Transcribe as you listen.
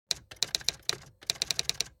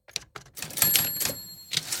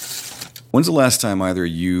When's the last time either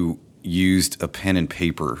you used a pen and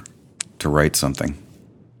paper to write something?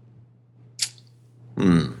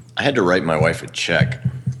 I had to write my wife a check.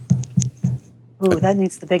 Ooh, that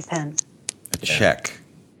needs the big pen. A check.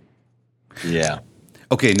 Yeah.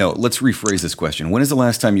 Okay, no, let's rephrase this question. When is the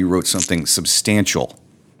last time you wrote something substantial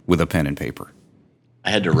with a pen and paper? I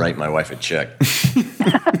had to write my wife a check.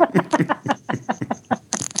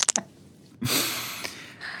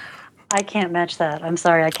 I can't match that. I'm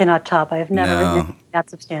sorry, I cannot top. I have never written anything that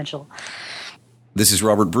substantial. This is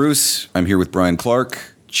Robert Bruce. I'm here with Brian Clark,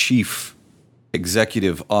 Chief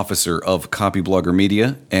Executive Officer of Copyblogger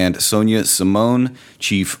Media, and Sonia Simone,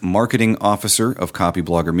 Chief Marketing Officer of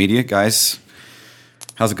Copyblogger Media. Guys,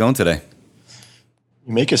 how's it going today?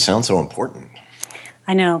 You make it sound so important.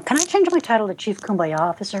 I know. Can I change my title to Chief Kumbaya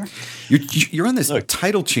Officer? You're on this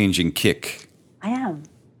title-changing kick. I am.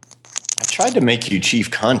 I tried to make you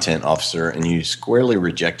Chief Content Officer, and you squarely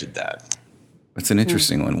rejected that. That's an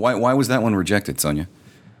interesting one. Why was that one rejected, Sonia?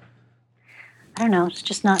 I don't know. It's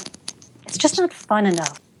just not fun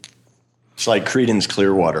enough. It's like Creedence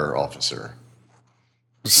Clearwater Officer.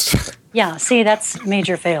 Yeah, see, that's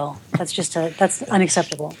major fail. That's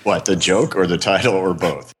unacceptable. What, the joke or the title or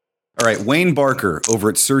both? All right, Wayne Barker over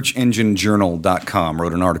at SearchEngineJournal.com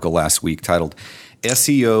wrote an article last week titled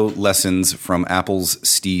SEO Lessons from Apple's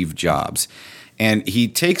Steve Jobs. And he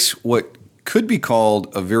takes what could be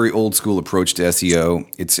called a very old school approach to SEO.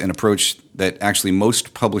 It's an approach that actually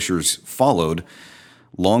most publishers followed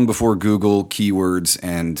long before Google, keywords,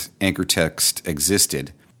 and anchor text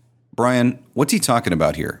existed. Brian, what's he talking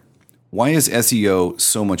about here? Why is SEO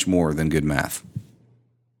so much more than good math?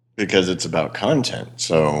 Because it's about content.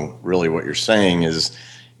 So really what you're saying is,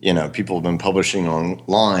 people have been publishing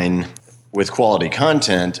online with quality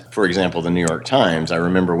content. For example, the New York Times, I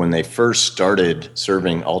remember when they first started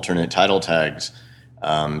serving alternate title tags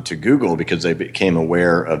to Google because they became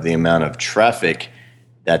aware of the amount of traffic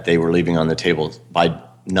that they were leaving on the table by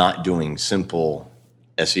not doing simple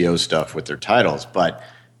SEO stuff with their titles. But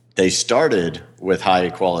they started with high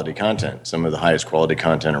quality content, some of the highest quality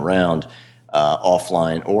content around,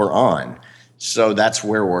 offline or on. So that's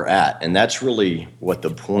where we're at. And that's really what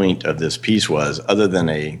the point of this piece was, other than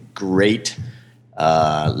a great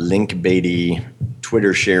link baity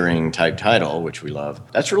Twitter sharing type title, which we love.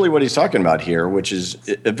 That's really what he's talking about here, which is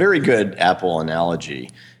a very good Apple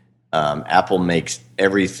analogy. Apple makes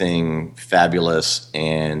everything fabulous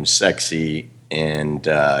and sexy, and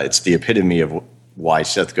it's the epitome of why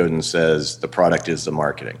Seth Godin says the product is the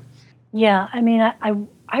marketing. Yeah, I mean,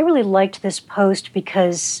 I really liked this post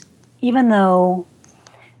because even though,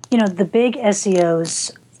 the big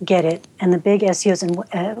SEOs get it, and the big SEOs,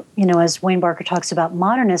 and as Wayne Barker talks about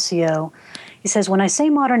modern SEO, he says, when I say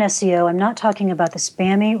modern SEO, I'm not talking about the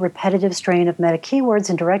spammy, repetitive strain of meta keywords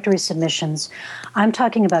and directory submissions. I'm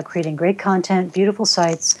talking about creating great content, beautiful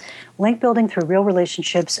sites, link building through real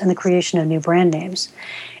relationships, and the creation of new brand names.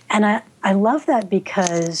 And I love that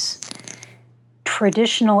because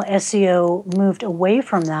traditional SEO moved away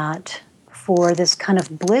from that for this kind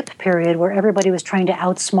of blip period where everybody was trying to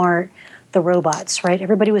outsmart the robots, right?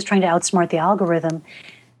 Everybody was trying to outsmart the algorithm.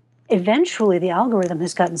 Eventually, the algorithm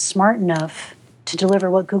has gotten smart enough to deliver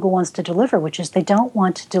what Google wants to deliver, which is they don't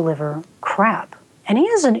want to deliver crap. And he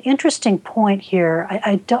has an interesting point here.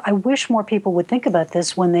 I wish more people would think about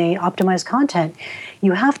this when they optimize content.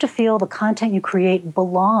 You have to feel the content you create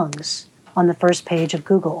belongs on the first page of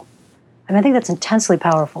Google. I think that's intensely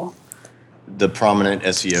powerful. The prominent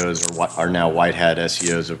SEOs are now white hat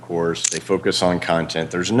SEOs, of course. They focus on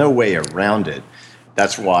content. There's no way around it.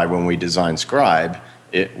 That's why when we design Scribe,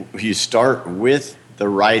 you start with the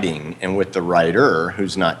writing and with the writer,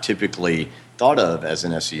 who's not typically thought of as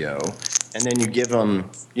an SEO, and then you give them,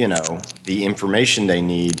 the information they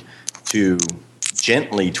need to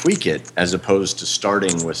gently tweak it as opposed to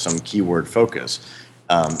starting with some keyword focus.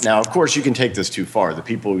 Now, of course, you can take this too far. The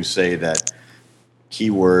people who say that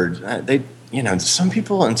keyword, some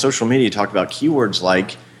people on social media talk about keywords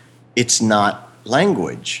like it's not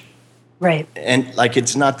language. Right. And like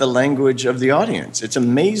it's not the language of the audience. It's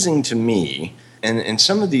amazing to me, and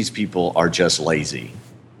some of these people are just lazy.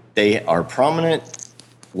 They are prominent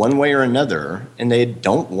one way or another, and they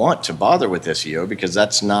don't want to bother with SEO because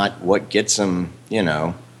that's not what gets them,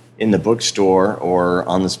 in the bookstore or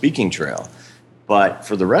on the speaking trail. But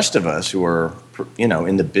for the rest of us who are,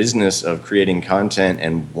 in the business of creating content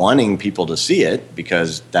and wanting people to see it,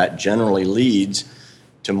 because that generally leads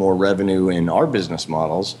to more revenue in our business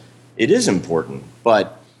models, it is important.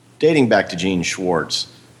 But dating back to Gene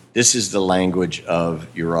Schwartz, this is the language of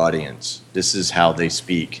your audience. This is how they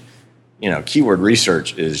speak. Keyword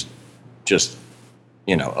research is just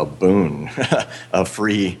a boon, a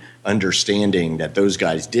free understanding that those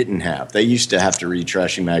guys didn't have. They used to have to read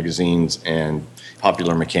trashy magazines and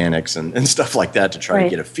Popular Mechanics and stuff like that to try to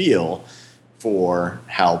get a feel for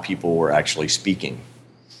how people were actually speaking.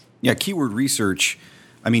 Yeah, keyword research,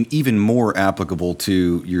 I mean, even more applicable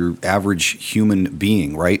to your average human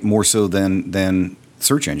being, right? More so than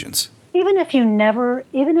search engines. Even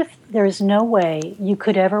if there's no way you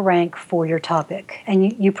could ever rank for your topic,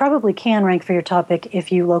 and you probably can rank for your topic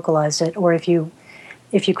if you localize it or if you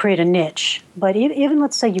create a niche. But even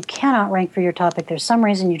let's say you cannot rank for your topic, there's some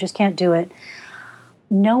reason you just can't do it.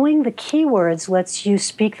 Knowing the keywords lets you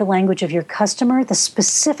speak the language of your customer, the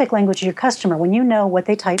specific language of your customer. When you know what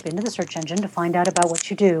they type into the search engine to find out about what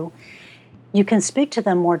you do, you can speak to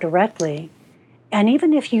them more directly. And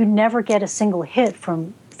even if you never get a single hit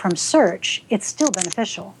from search, it's still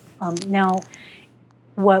beneficial. Now,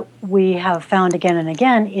 what we have found again and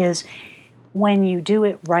again is when you do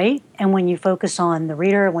it right and when you focus on the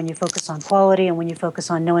reader, when you focus on quality, and when you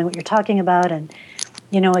focus on knowing what you're talking about and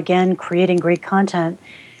again, creating great content,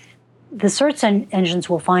 the search engines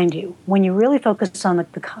will find you. When you really focus on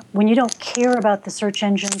when you don't care about the search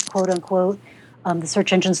engines, quote unquote, the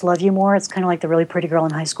search engines love you more. It's kind of like the really pretty girl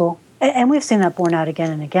in high school. And we've seen that borne out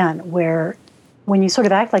again and again, where when you sort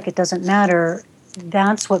of act like it doesn't matter,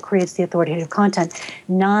 that's what creates the authoritative content,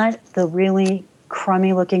 not the really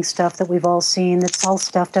crummy looking stuff that we've all seen that's all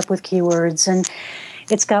stuffed up with keywords, and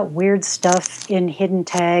it's got weird stuff in hidden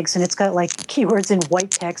tags, and it's got like keywords in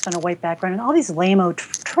white text on a white background, and all these lame-o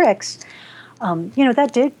tricks. That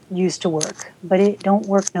did used to work, but it don't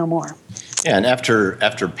work no more. Yeah, and after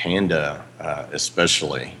Panda,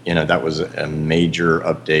 especially, that was a major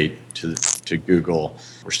update to Google.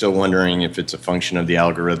 We're still wondering if it's a function of the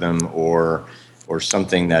algorithm or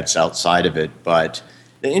something that's outside of it. But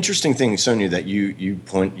the interesting thing, Sonia, that you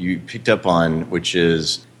picked up on, which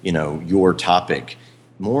is your topic.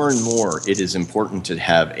 More and more, it is important to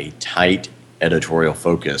have a tight editorial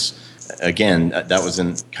focus. Again, that was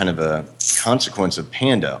in kind of a consequence of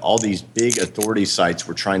Panda. All these big authority sites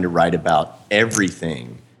were trying to write about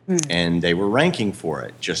everything, and they were ranking for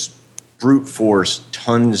it. Just brute force,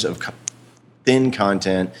 tons of thin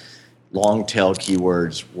content, long tail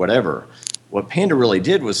keywords, whatever. What Panda really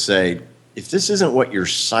did was say, if this isn't what your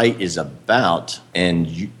site is about,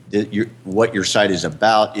 and what your site is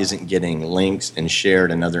about isn't getting links and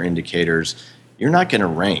shared and other indicators, you're not going to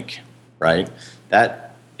rank, right?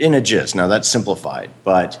 That, in a gist. Now, that's simplified,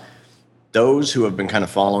 but those who have been kind of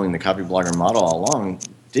following the copy blogger model all along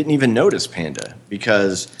didn't even notice Panda,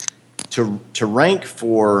 because to rank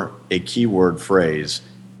for a keyword phrase,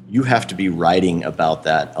 you have to be writing about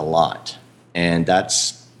that a lot. And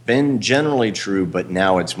that's been generally true, but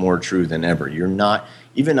now it's more true than ever. You're not,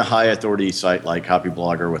 even a high authority site like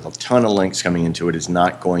Copyblogger with a ton of links coming into it is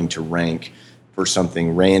not going to rank for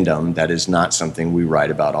something random that is not something we write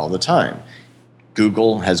about all the time.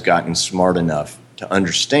 Google has gotten smart enough to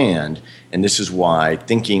understand, and this is why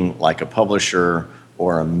thinking like a publisher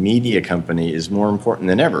or a media company is more important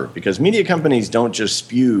than ever, because media companies don't just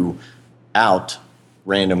spew out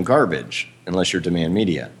random garbage unless you're demand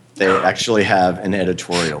media. They actually have an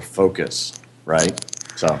editorial focus, right?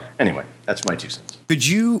 So anyway, that's my 2 cents. Could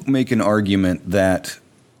you make an argument that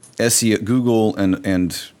SEO, Google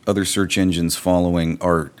and other search engines following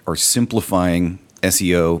are simplifying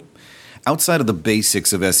SEO outside of the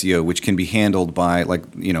basics of SEO, which can be handled by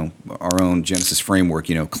our own Genesis framework,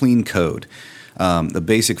 clean code, the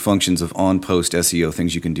basic functions of on-post SEO,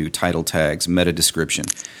 things you can do, title tags, meta description.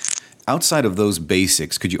 Outside of those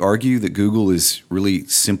basics, could you argue that Google is really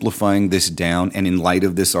simplifying this down? And in light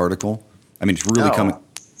of this article, I mean, it's really coming.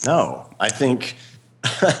 No, I think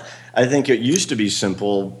it used to be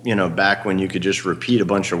simple, back when you could just repeat a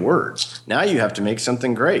bunch of words. Now you have to make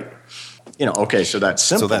something great. Okay, so that's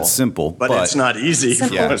simple. But it's not easy.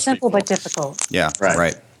 Simple but difficult. Yeah,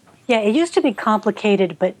 right. Yeah, it used to be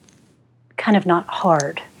complicated, but kind of not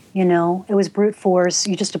hard. It was brute force.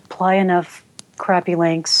 You just apply enough crappy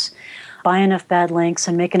links, buy enough bad links,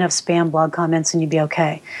 and make enough spam blog comments, and you'd be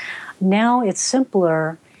okay. Now it's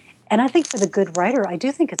simpler, and I think for the good writer, I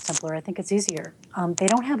do think it's simpler. I think it's easier. They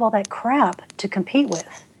don't have all that crap to compete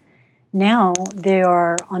with. Now they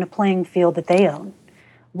are on a playing field that they own,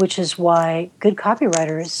 which is why good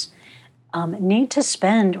copywriters need to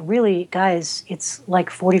spend, really, guys, it's like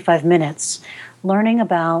 45 minutes learning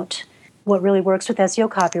about what really works with SEO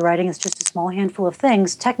copywriting. Is just a small handful of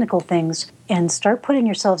things, technical things, and start putting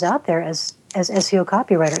yourselves out there as SEO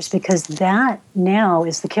copywriters, because that now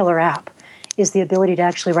is the killer app, is the ability to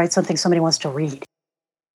actually write something somebody wants to read.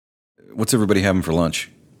 What's everybody having for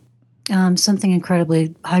lunch? Something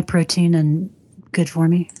incredibly high protein and good for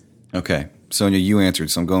me. Okay. Sonia, you answered,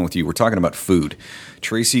 so I'm going with you. We're talking about food.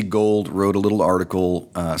 Tracy Gold wrote a little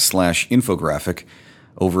article / infographic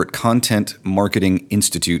over at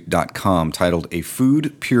contentmarketinginstitute.com titled A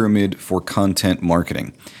Food Pyramid for Content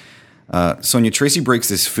Marketing. Sonia, Tracy breaks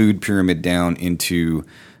this food pyramid down into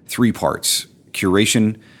 3 parts: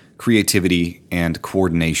 curation, creativity, and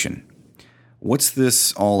coordination. What's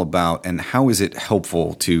this all about, and how is it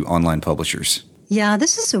helpful to online publishers? Yeah,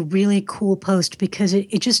 this is a really cool post because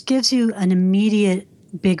it just gives you an immediate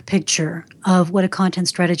big picture of what a content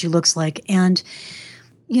strategy looks like. And,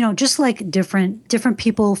 just like different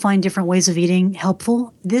people find different ways of eating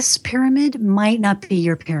helpful, this pyramid might not be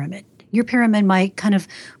your pyramid. Your pyramid might kind of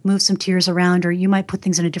move some tiers around, or you might put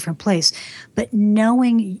things in a different place. But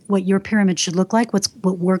knowing what your pyramid should look like, what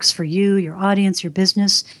works for you, your audience, your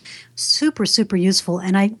business, super, super useful.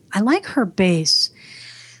 And I like her base.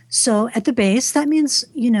 So at the base, that means,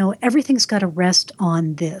 everything's got to rest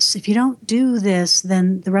on this. If you don't do this,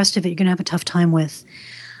 then the rest of it you're going to have a tough time with.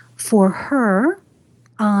 For her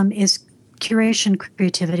is curation,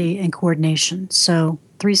 creativity, and coordination. So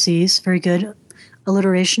 3 C's, very good.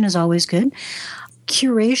 Alliteration is always good.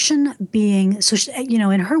 Curation being, so,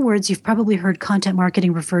 in her words, you've probably heard content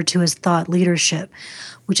marketing referred to as thought leadership,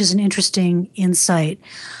 which is an interesting insight.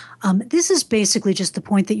 This is basically just the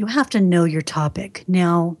point that you have to know your topic.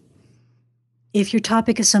 Now, if your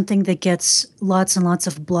topic is something that gets lots and lots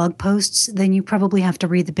of blog posts, then you probably have to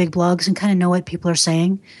read the big blogs and kind of know what people are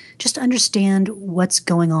saying. Just understand what's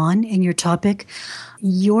going on in your topic.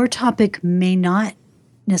 Your topic may not,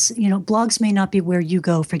 blogs may not be where you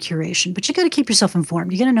go for curation, but you got to keep yourself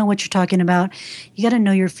informed. You got to know what you're talking about. You got to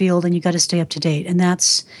know your field, and you got to stay up to date. And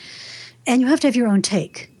you have to have your own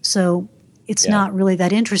take. So it's not really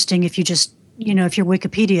that interesting if you just, if you're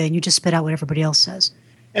Wikipedia and you just spit out what everybody else says.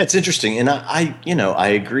 Yeah, it's interesting. And I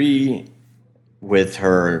agree with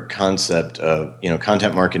her concept of,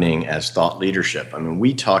 content marketing as thought leadership. I mean,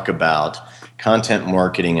 we talk about content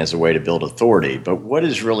marketing as a way to build authority, but what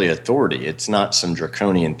is really authority? It's not some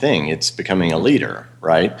draconian thing. It's becoming a leader,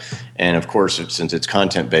 right? And of course, since it's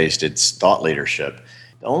content-based, it's thought leadership.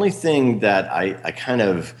 The only thing that I kind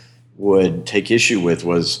of would take issue with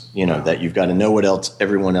was, that you've got to know what else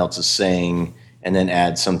everyone else is saying and then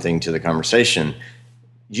add something to the conversation.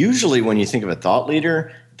 Usually when you think of a thought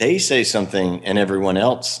leader, they say something and everyone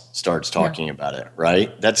else starts talking about it,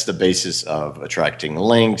 right? That's the basis of attracting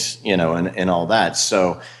links, and all that.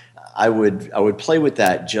 So I would play with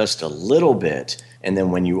that just a little bit. And then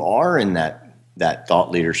when you are in that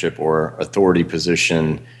thought leadership or authority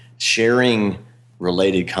position, sharing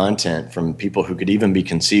related content from people who could even be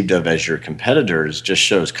conceived of as your competitors just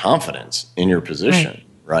shows confidence in your position,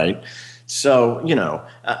 right? So,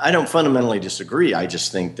 I don't fundamentally disagree. I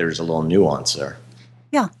just think there's a little nuance there.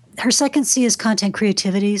 Yeah. Her second C is content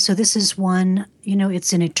creativity. So this is one,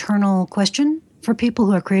 it's an eternal question for people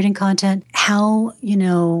who are creating content. How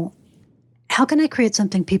can I create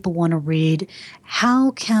something people want to read?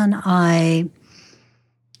 How can I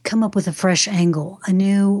come up with a fresh angle, a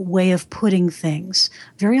new way of putting things?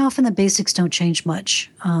 Very often the basics don't change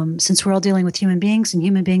much. Since we're all dealing with human beings and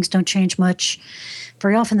human beings don't change much,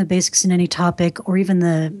 very often the basics in any topic or even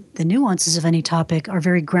the nuances of any topic are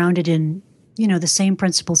very grounded in, the same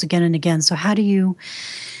principles again and again. So how do you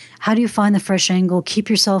find the fresh angle, keep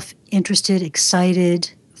yourself interested,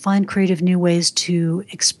 excited, find creative new ways to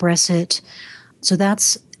express it? So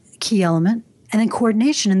that's a key element. And then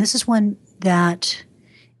coordination, and this is one that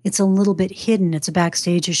it's a little bit hidden. It's a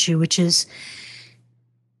backstage issue, which is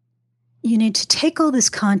you need to take all this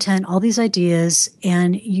content, all these ideas,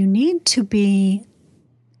 and you need to be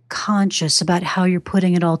conscious about how you're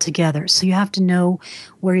putting it all together. So you have to know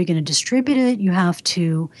where you're going to distribute it. You have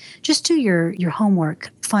to just do your homework,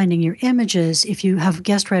 finding your images. If you have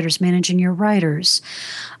guest writers, managing your writers,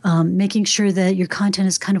 making sure that your content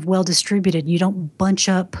is kind of well distributed. You don't bunch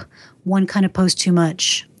up one kind of post too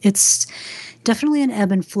much. It's definitely an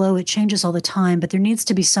ebb and flow. It changes all the time, but there needs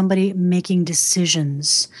to be somebody making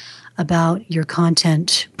decisions about your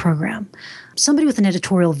content program. Somebody with an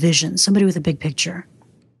editorial vision, somebody with a big picture.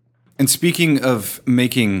 And speaking of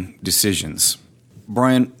making decisions,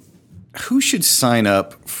 Brian, who should sign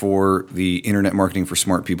up for the Internet Marketing for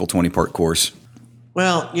Smart People 20-part course?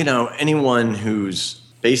 Well, anyone who's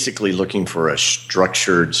basically looking for a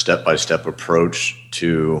structured step-by-step approach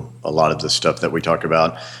to a lot of the stuff that we talk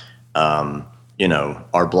about,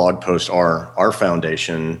 our blog posts are our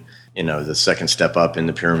foundation, the second step up in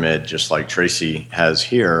the pyramid, just like Tracy has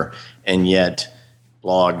here. And yet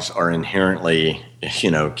blogs are inherently,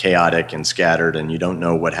 chaotic and scattered, and you don't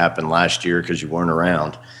know what happened last year because you weren't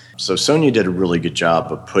around. So Sonia did a really good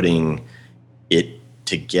job of putting, it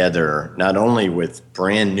together, not only with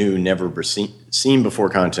brand new, never seen before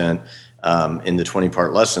content in the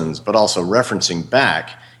 20-part lessons, but also referencing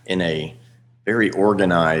back in a very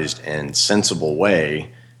organized and sensible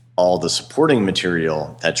way all the supporting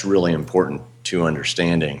material that's really important to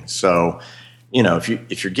understanding. So,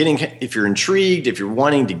 if you're intrigued, if you're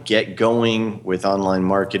wanting to get going with online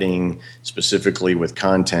marketing, specifically with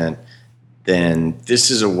content, then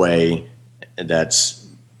this is a way that's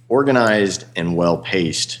organized and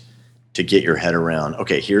well-paced to get your head around,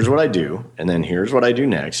 okay, here's what I do, and then here's what I do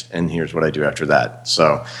next, and here's what I do after that.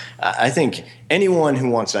 So I think anyone who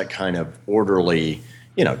wants that kind of orderly,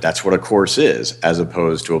 that's what a course is, as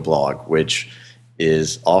opposed to a blog, which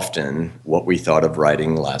is often what we thought of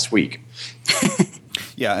writing last week.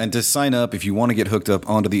 Yeah, and to sign up, if you want to get hooked up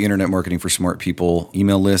onto the Internet Marketing for Smart People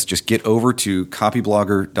email list, just get over to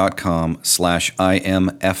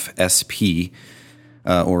copyblogger.com/IMFSP.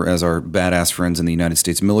 Or as our badass friends in the United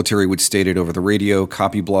States military would state it over the radio,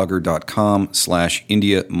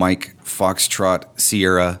 copyblogger.com/India Mike Foxtrot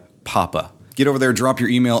Sierra Papa. Get over there, drop your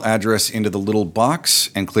email address into the little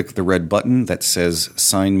box, and click the red button that says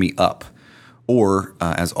sign me up. Or,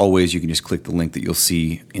 as always, you can just click the link that you'll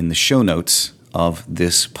see in the show notes of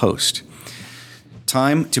this post.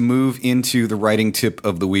 Time to move into the writing tip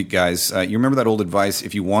of the week, guys. You remember that old advice,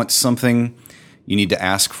 if you want something, you need to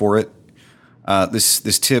ask for it?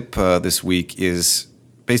 This tip this week is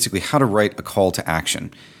basically how to write a call to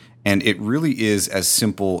action. And it really is as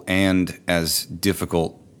simple and as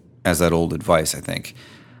difficult as that old advice, I think.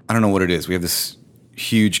 I don't know what it is. We have this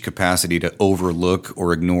huge capacity to overlook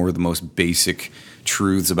or ignore the most basic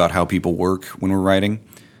truths about how people work when we're writing.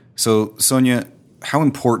 So, Sonia, how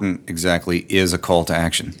important exactly is a call to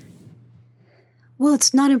action? Well,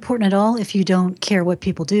 it's not important at all if you don't care what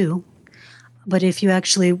people do. But if you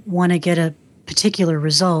actually want to get a particular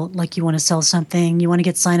result, like you want to sell something, you want to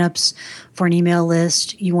get signups for an email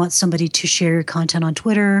list, you want somebody to share your content on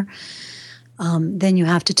Twitter, then you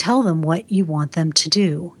have to tell them what you want them to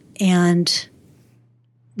do. And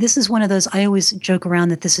this is one of those, I always joke around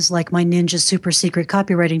that this is like my ninja super secret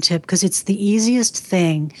copywriting tip, because it's the easiest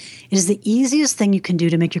thing. It is the easiest thing you can do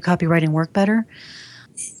to make your copywriting work better.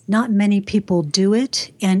 Not many people do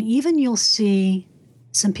it. And even you'll see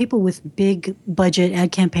some people with big budget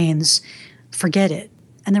ad campaigns forget it.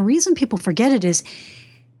 And the reason people forget it is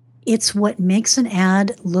it's what makes an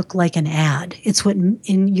ad look like an ad. It's what,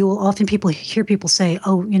 and you'll often hear people say,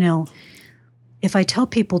 oh, if I tell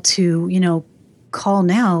people to, call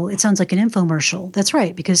now, it sounds like an infomercial. That's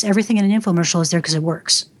right, because everything in an infomercial is there because it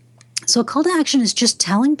works. So a call to action is just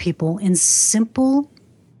telling people in simple,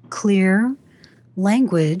 clear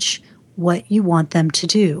language what you want them to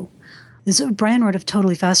do. Brian wrote a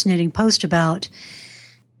totally fascinating post about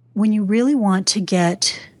when you really want to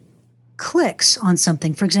get clicks on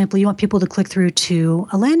something. For example, you want people to click through to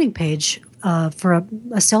a landing page for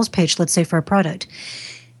a sales page, let's say for a product.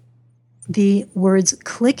 The words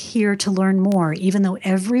 "click here to learn more," even though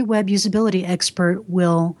every web usability expert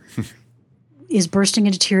is bursting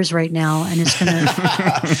into tears right now and is going to...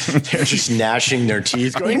 They're just gnashing their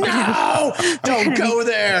teeth going, no, don't go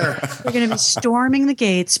there. They're going to be storming the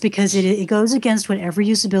gates because it goes against what every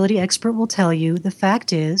usability expert will tell you. The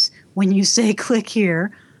fact is, when you say click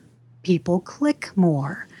here, people click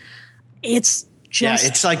more. It's just... Yeah,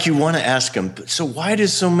 it's like you want to ask them, so why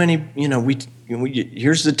does so many,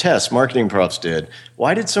 here's the test marketing profs did.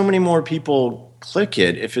 Why did so many more people click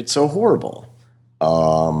it if it's so horrible?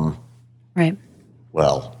 Right.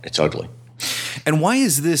 Well, it's ugly. And why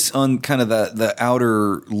is this on kind of the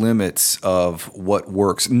outer limits of what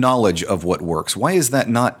works, knowledge of what works? Why is that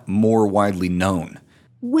not more widely known?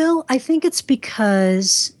 Well, I think it's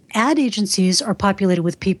because ad agencies are populated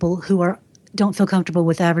with people who don't feel comfortable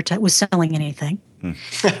with selling anything.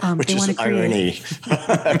 Which is irony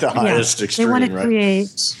at the highest extreme.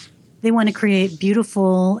 They want to create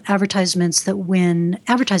beautiful advertisements that win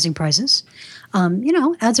advertising prizes.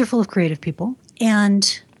 Ads are full of creative people,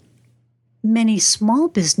 and many small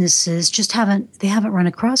businesses just haven't run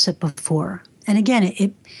across it before. And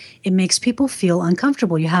again, it makes people feel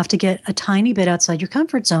uncomfortable. You have to get a tiny bit outside your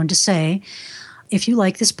comfort zone to say, if you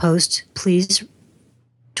like this post, please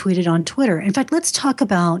tweet it on Twitter. In fact, let's talk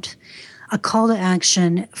about a call to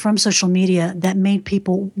action from social media that made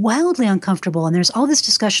people wildly uncomfortable. And there's all this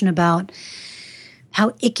discussion about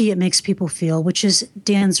how icky it makes people feel, which is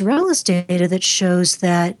Dan Zarella's data that shows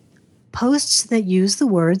that posts that use the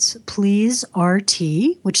words please RT,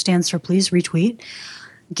 which stands for please retweet,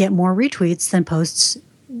 get more retweets than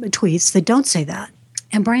tweets that don't say that.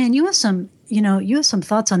 And Brian, you have some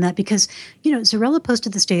thoughts on that because, Zarella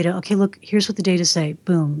posted this data. Okay, look, here's what the data say.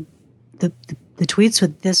 Boom. The the tweets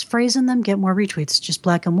with this phrase in them get more retweets, just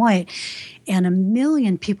black and white. And 1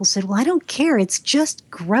 million people said, well, I don't care. It's just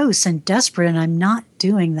gross and desperate, and I'm not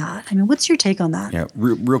doing that. I mean, what's your take on that? Yeah,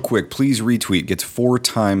 real quick, please retweet gets 4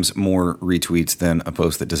 times more retweets than a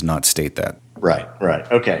post that does not state that. Right.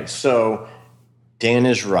 Okay, so Dan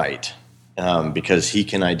is right because he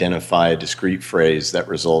can identify a discrete phrase that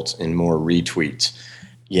results in more retweets.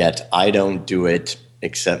 Yet I don't do it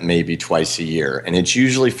except maybe twice a year. And it's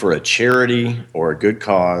usually for a charity or a good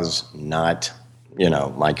cause, not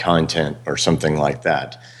my content or something like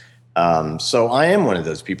that. So I am one of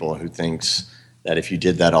those people who thinks that if you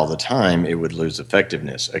did that all the time, it would lose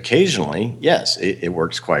effectiveness. Occasionally, yes, it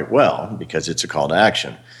works quite well because it's a call to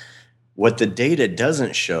action. What the data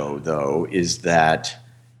doesn't show, though, is that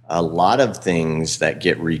a lot of things that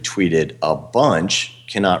get retweeted a bunch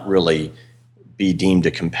cannot really be deemed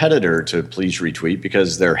a competitor to please retweet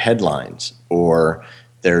because they're headlines or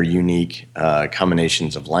they're unique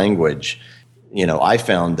combinations of language. I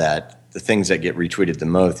found that the things that get retweeted the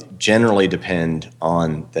most generally depend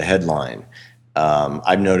on the headline.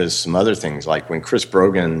 I've noticed some other things, like when Chris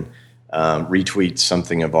Brogan retweets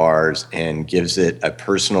something of ours and gives it a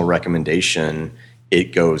personal recommendation,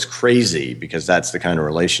 it goes crazy because that's the kind of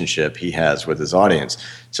relationship he has with his audience.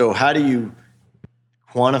 So how do you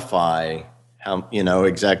quantify how,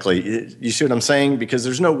 exactly, you see what I'm saying? Because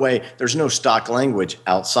there's no stock language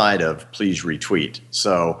outside of please retweet.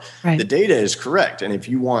 So right. The data is correct. And if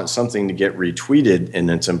you want something to get retweeted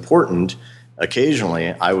and it's important, occasionally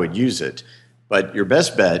I would use it. But your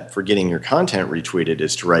best bet for getting your content retweeted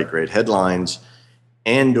is to write great headlines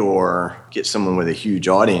and or get someone with a huge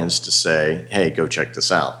audience to say, hey, go check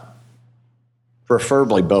this out.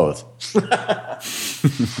 Preferably both.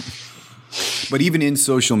 But even in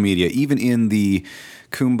social media, even in the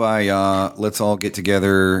kumbaya, let's all get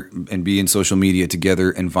together and be in social media together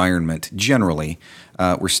environment, generally,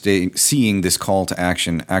 we're seeing this call to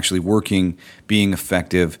action actually working, being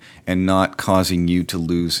effective, and not causing you to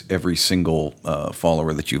lose every single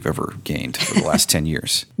follower that you've ever gained for the last 10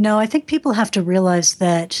 years. No, I think people have to realize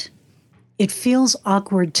that it feels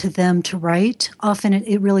awkward to them to write. Often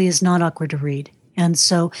it really is not awkward to read. And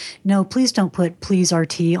so, no, please don't put please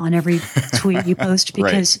RT on every tweet you post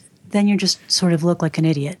because then you just sort of look like an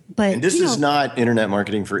idiot. But and this is not internet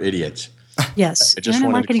marketing for idiots. Yes,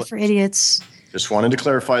 internet marketing for idiots. Just wanted to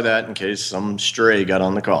clarify that in case some stray got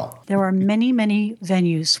on the call. There are many, many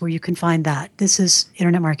venues where you can find that. This is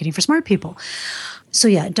internet marketing for smart people. So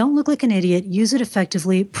yeah, don't look like an idiot. Use it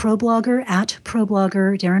effectively. ProBlogger,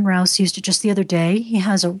 Darren Rouse used it just the other day. He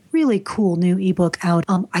has a really cool new ebook out.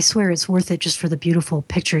 I swear it's worth it just for the beautiful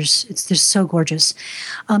pictures. It's just so gorgeous.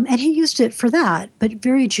 And he used it for that, but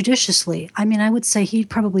very judiciously. I mean, I would say he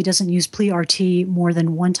probably doesn't use PLE-RT more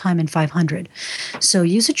than one time in 500. So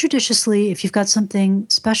use it judiciously. If you've got something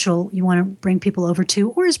special you want to bring people over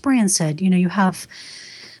to, or as Brian said, you have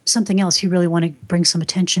something else you really want to bring some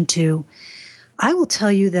attention to, I will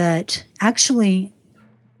tell you that actually,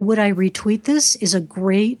 would I retweet this that's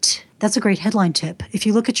a great headline tip. If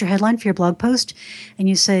you look at your headline for your blog post and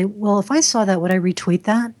you say, well, if I saw that, would I retweet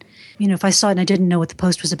that? If I saw it and I didn't know what the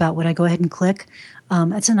post was about, would I go ahead and click?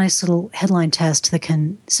 That's a nice little headline test that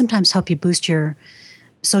can sometimes help you boost your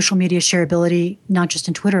social media shareability, not just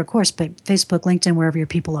in Twitter, of course, but Facebook, LinkedIn, wherever your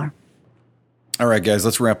people are. All right, guys,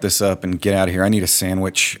 let's wrap this up and get out of here. I need a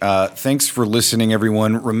sandwich. Thanks for listening,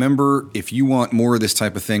 everyone. Remember, if you want more of this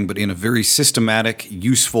type of thing, but in a very systematic,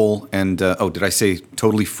 useful, and, did I say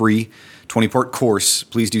totally free 20-part course,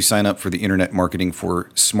 please do sign up for the Internet Marketing for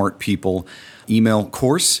Smart People email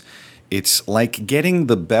course. It's like getting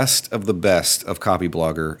the best of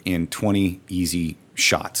Copyblogger in 20 easy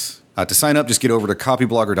shots. To sign up, just get over to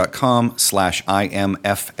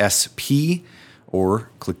copyblogger.com/IMFSP. or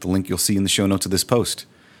click the link you'll see in the show notes of this post.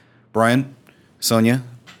 Brian, Sonia,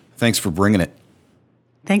 thanks for bringing it.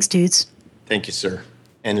 Thanks, dudes. Thank you, sir.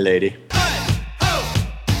 And lady.